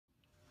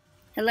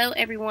Hello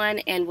everyone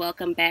and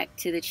welcome back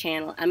to the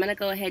channel. I'm going to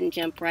go ahead and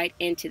jump right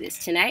into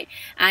this. Tonight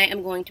I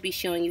am going to be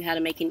showing you how to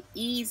make an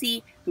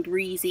easy,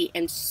 breezy,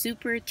 and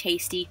super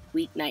tasty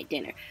weeknight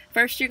dinner.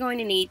 First you're going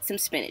to need some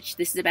spinach.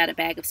 This is about a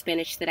bag of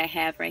spinach that I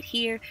have right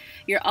here.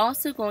 You're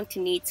also going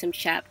to need some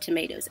chopped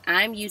tomatoes.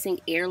 I'm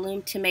using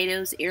heirloom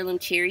tomatoes, heirloom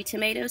cherry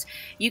tomatoes.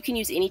 You can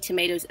use any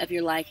tomatoes of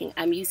your liking.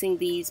 I'm using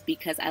these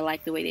because I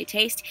like the way they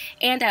taste,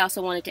 and I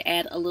also wanted to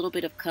add a little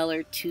bit of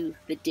color to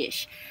the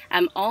dish.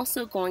 I'm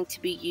also going to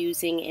be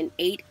using an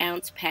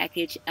 8-ounce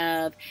package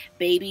of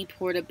baby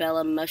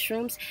portobello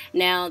mushrooms.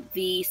 Now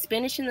the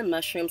spinach and the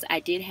mushrooms, I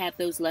did have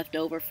those left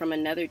over from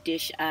another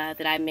dish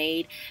that I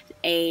made,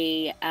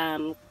 a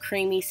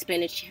creamy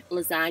spinach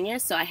lasagna,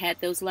 so I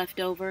had those left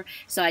over,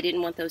 so I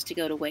didn't want those to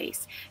go to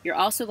waste. You're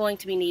also going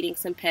to be needing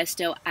some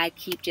pesto. I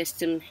keep just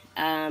some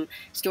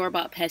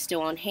store-bought pesto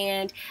on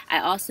hand. I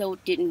also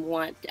didn't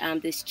want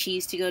this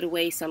cheese to go to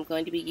waste, so I'm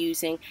going to be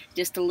using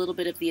just a little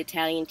bit of the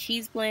Italian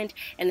cheese blend,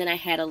 and then I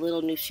had a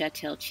little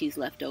Neuchâtel cheese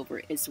left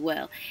over as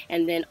well.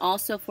 And then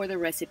also for the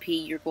recipe,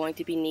 you're going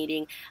to be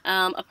needing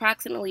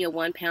approximately a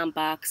 1-pound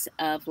box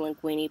of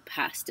linguine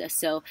pasta.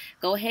 So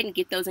go ahead and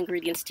get those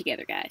ingredients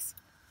together, guys.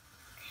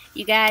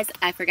 You guys,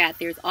 I forgot,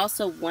 there's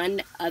also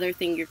one other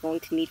thing you're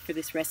going to need for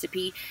this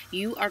recipe.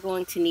 You are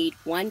going to need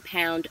 1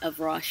 pound of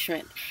raw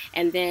shrimp,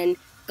 and then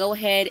go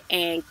ahead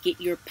and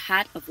get your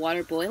pot of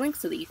water boiling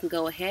so that you can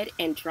go ahead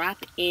and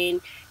drop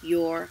in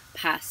your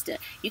pasta.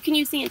 You can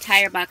use the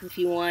entire box if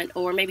you want,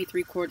 or maybe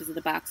 3/4 of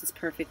the box is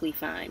perfectly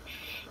fine.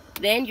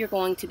 Then you're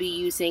going to be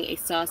using a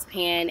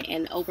saucepan,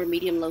 and over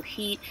medium-low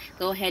heat,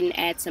 go ahead and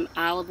add some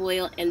olive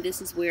oil, and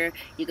this is where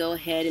you go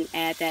ahead and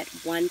add that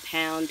 1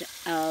 pound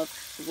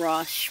of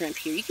raw shrimp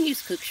here. You can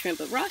use cooked shrimp,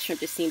 but raw shrimp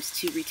just seems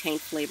to retain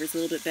flavors a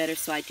little bit better,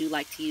 so I do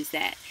like to use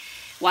that.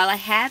 While I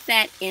have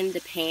that in the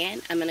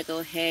pan, I'm going to go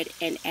ahead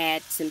and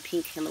add some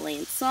pink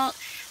Himalayan salt.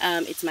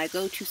 It's my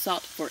go-to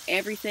salt for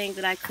everything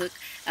that I cook.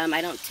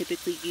 I don't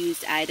typically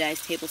use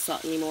iodized table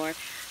salt anymore.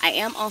 I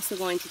am also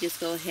going to just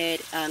go ahead,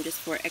 just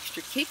for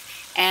extra kick,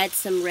 add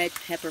some red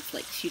pepper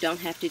flakes. You don't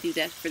have to do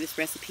that for this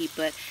recipe,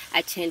 but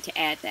I tend to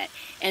add that.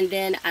 And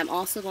then I'm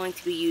also going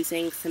to be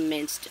using some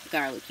minced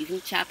garlic. You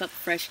can chop up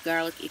fresh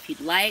garlic if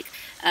you'd like,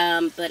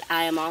 but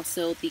I am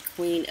also the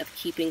queen of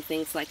keeping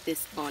things like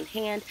this on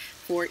hand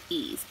for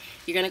ease.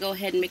 You're going to go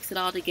ahead and mix it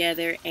all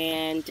together,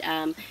 and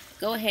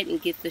go ahead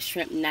and get the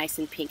shrimp nice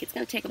and pink. It's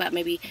going to take about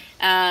maybe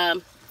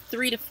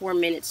 3 to 4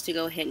 minutes to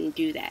go ahead and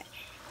do that.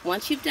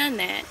 Once you've done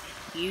that,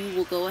 you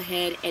will go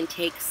ahead and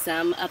take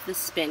some of the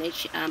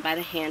spinach by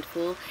the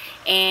handful,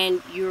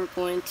 and you're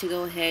going to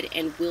go ahead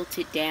and wilt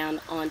it down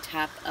on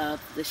top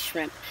of the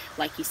shrimp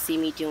like you see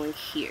me doing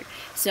here.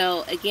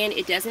 So again,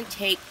 it doesn't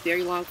take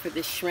very long for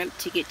the shrimp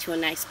to get to a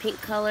nice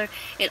pink color.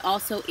 It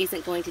also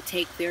isn't going to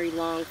take very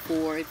long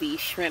for the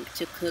shrimp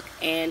to cook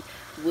and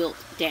wilt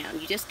down.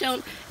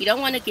 You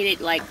don't want to get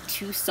it like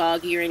too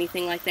soggy or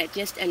anything like that,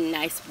 just a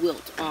nice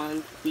wilt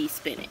on the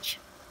spinach.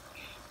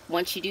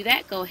 Once you do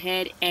that, go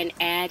ahead and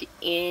add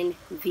in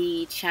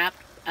the chopped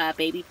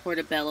baby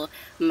portobello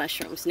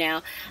mushrooms.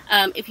 Now,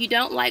 if you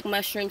don't like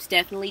mushrooms,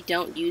 definitely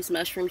don't use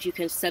mushrooms. You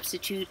can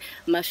substitute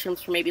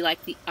mushrooms for maybe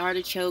like the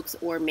artichokes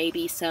or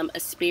maybe some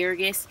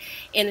asparagus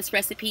in this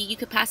recipe. You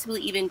could possibly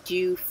even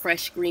do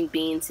fresh green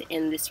beans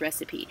in this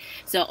recipe.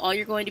 So all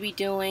you're going to be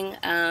doing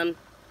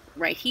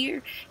right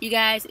here, you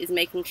guys, is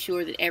making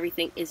sure that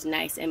everything is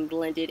nice and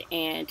blended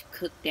and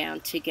cooked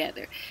down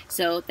together.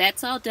 So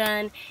that's all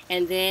done,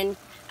 and then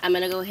I'm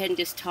going to go ahead and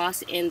just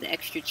toss in the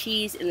extra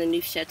cheese and the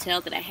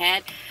Neuchâtel that I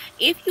had.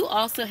 If you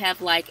also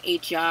have like a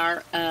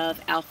jar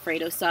of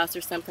Alfredo sauce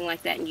or something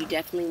like that, and you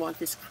definitely want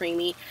this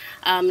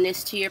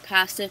creaminess to your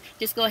pasta,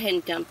 just go ahead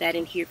and dump that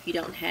in here if you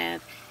don't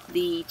have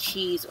the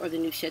cheese or the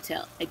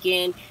Neuchâtel.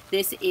 Again,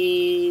 this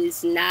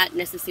is not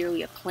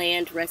necessarily a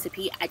planned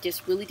recipe. I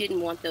just really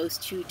didn't want those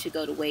two to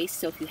go to waste.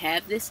 So if you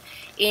have this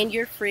in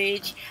your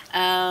fridge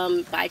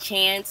by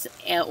chance,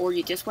 or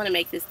you just want to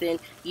make this, then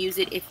use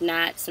it. If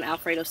not, some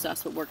Alfredo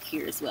sauce would work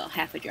here as well.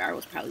 Half a jar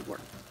would probably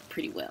work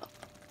pretty well.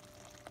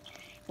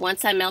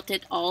 Once I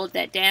melted all of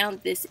that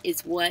down, this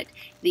is what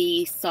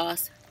the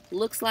sauce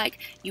looks like.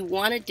 You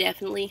want to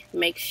definitely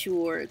make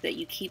sure that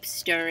you keep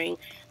stirring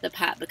the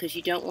pot because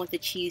you don't want the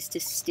cheese to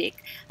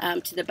stick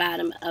to the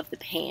bottom of the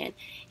pan.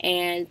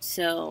 And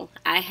so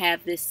I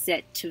have this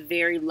set to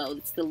very low.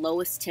 It's the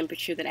lowest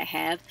temperature that I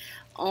have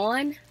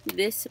on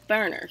this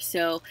burner.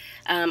 So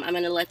I'm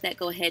going to let that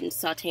go ahead and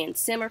saute and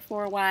simmer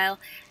for a while.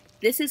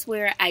 This is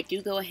where I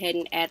do go ahead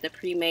and add the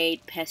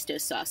pre-made pesto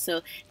sauce.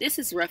 So this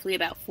is roughly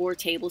about 4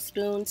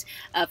 tablespoons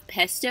of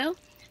pesto.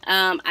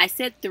 I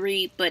said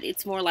 3, but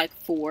it's more like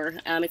 4.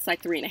 It's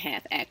like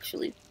 3.5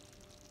 actually.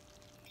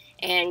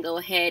 And go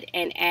ahead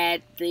and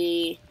add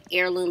the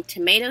heirloom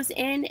tomatoes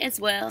in as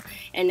well.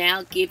 And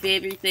now give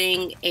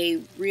everything a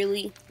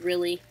really,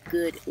 really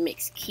good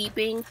mix,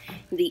 keeping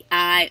the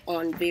eye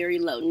on very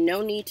low.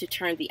 No need to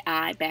turn the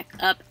eye back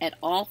up at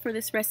all for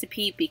this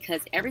recipe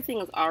because everything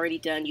is already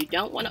done. You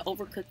don't want to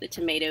overcook the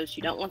tomatoes.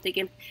 You don't want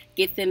to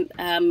get them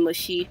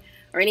mushy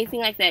or anything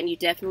like that, and you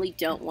definitely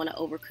don't want to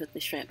overcook the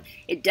shrimp.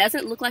 It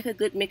doesn't look like a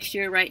good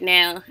mixture right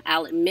now,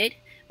 I'll admit,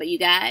 but you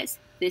guys,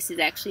 this is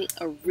actually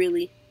a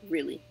really,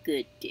 really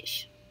good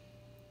dish.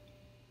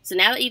 So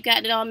now that you've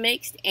got it all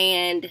mixed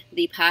and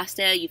the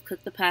pasta, you've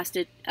cooked the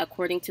pasta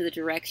according to the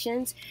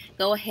directions,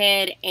 go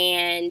ahead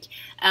and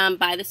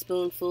by the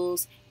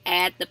spoonfuls,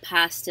 add the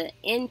pasta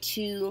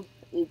into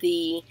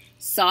the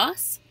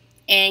sauce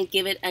and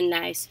give it a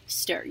nice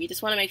stir. You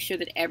just want to make sure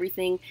that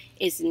everything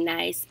is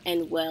nice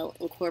and well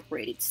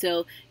incorporated.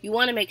 So you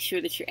want to make sure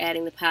that you're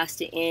adding the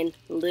pasta in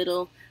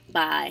little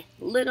by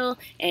little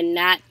and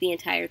not the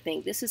entire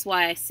thing. This is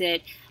why I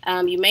said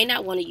you may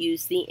not want to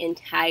use the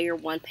entire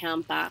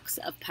 1-pound box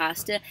of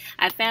pasta.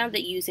 I found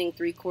that using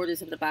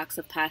 3/4 of the box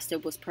of pasta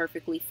was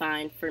perfectly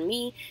fine for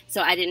me,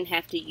 so I didn't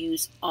have to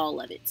use all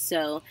of it.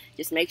 So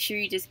just make sure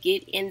you just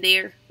get in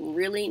there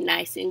really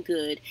nice and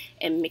good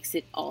and mix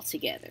it all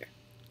together.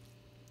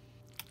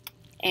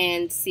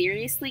 And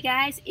seriously,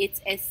 guys, it's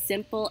as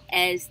simple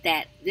as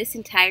that. This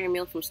entire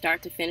meal from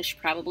start to finish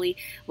probably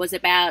was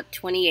about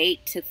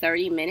 28 to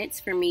 30 minutes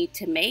for me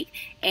to make,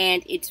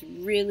 and it's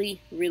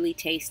really, really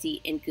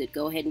tasty and good.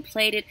 Go ahead and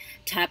plate it,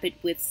 top it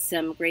with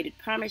some grated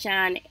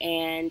Parmesan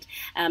and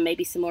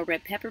maybe some more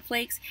red pepper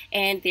flakes,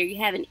 and there you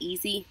have an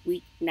easy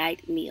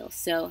weeknight meal.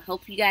 So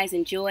hope you guys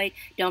enjoyed.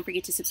 Don't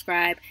forget to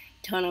subscribe,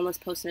 turn on those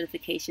post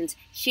notifications,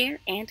 share,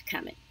 and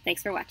comment.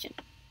 Thanks for watching.